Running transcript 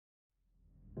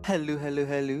Hello, hello,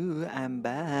 hello. I'm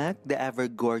back. The ever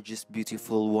gorgeous,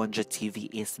 beautiful Wondra TV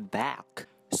is back.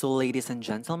 So, ladies and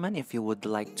gentlemen, if you would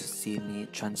like to see me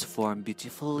transform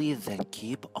beautifully, then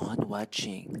keep on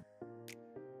watching.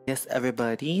 Yes,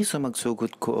 everybody. So,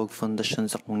 magsugod ko og foundation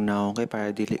sa kong naong kay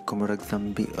para dili ko murag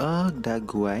zambi og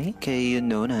dagway. Kay you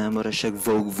know na, mura siya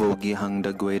vogue hang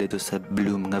dagway dito sa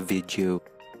blue mga video.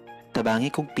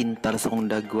 Tabangi kong pintar sa kong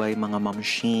dagway mga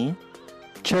mamshi.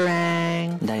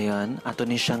 Charang! Dayon, ato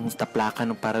ni siyang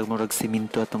taplakan para murag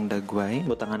siminto atong dagway.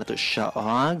 Butangan nato siya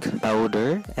og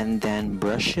powder and then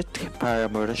brush it para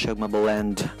murag siya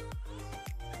mablend.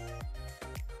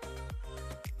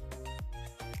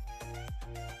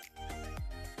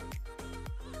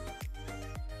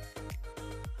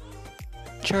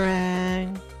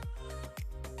 Charang!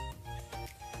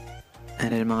 And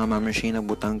then mga mamashi,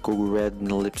 nagbutang ko red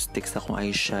na lipstick sa akong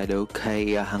eyeshadow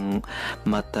kay hang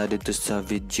mata dito sa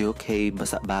video kay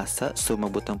basa-basa. So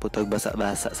magbutang po tag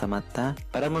basa-basa sa mata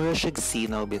para mura siya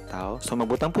sinaw bitaw. So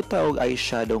magbutang po og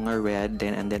eyeshadow nga red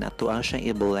then and then ato ang siyang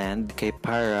i-blend kay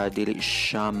para dili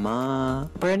siya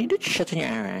para nindot siya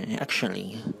tanyaran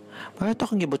actually. Para to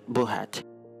kang gibut-buhat.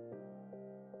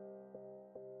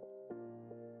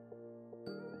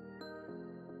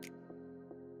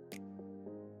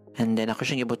 And then ako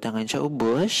siyang ibutangan siya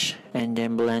ubos. And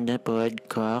then blend na po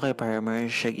ko kay para mer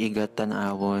siya igat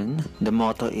tanawon. The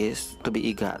motto is to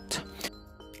be igat.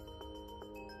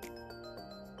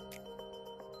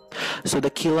 So the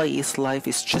kilay is life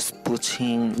is just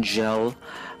putting gel,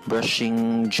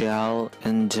 brushing gel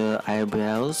in the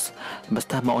eyebrows.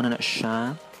 Basta mauna na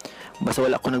siya. Basta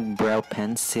wala ako nag-brow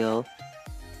pencil.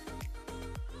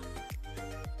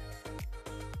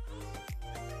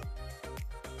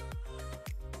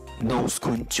 Nose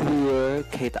contour,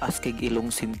 kay taas kay ilong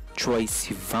si Troye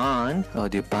Sivan. O,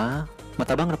 diba?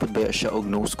 Matabang na ba siya og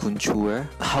nose contour?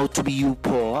 How to be you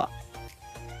po?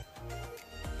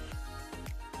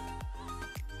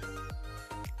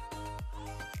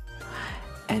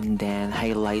 And then,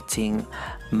 highlighting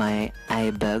my eye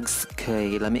bags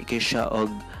kay lami kay siya og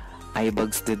eye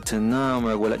bags dito na.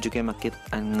 Marag wala dyan kayo makit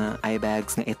ang eye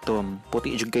bags na itom.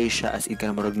 Puti dyan kayo siya as ika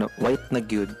marag na white na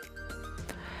gyud.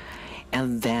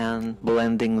 And then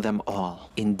blending them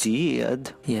all.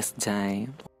 Indeed. Yes, Jai.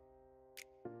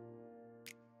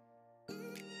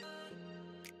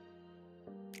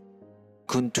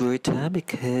 Contour ta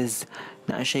because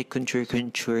naa siya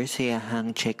contour sa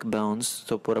iyahang cheekbones.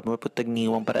 So pura mo putag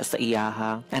niwang para sa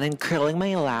iyaha. And then curling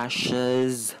my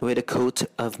lashes with a coat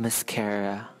of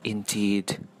mascara.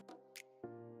 Indeed.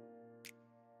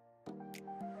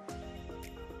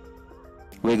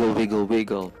 Wiggle, wiggle,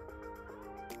 wiggle.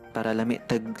 Para lami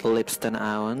tag lips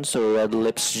tanawon. So red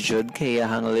lips jud kaya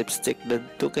hang lipstick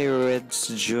dadto kay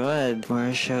reds jud.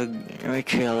 Mara siya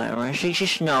Rachel, mara siya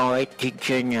Snow White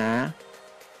teacher niya.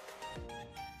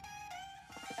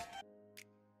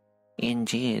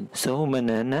 Indeed. So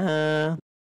manana.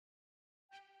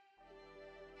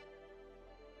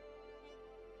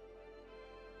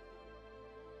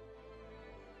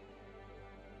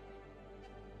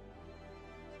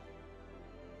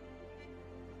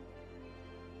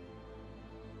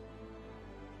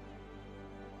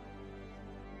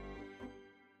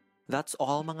 That's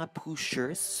all mga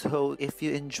pushers. So if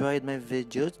you enjoyed my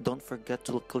videos, don't forget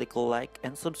to click like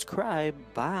and subscribe.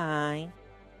 Bye!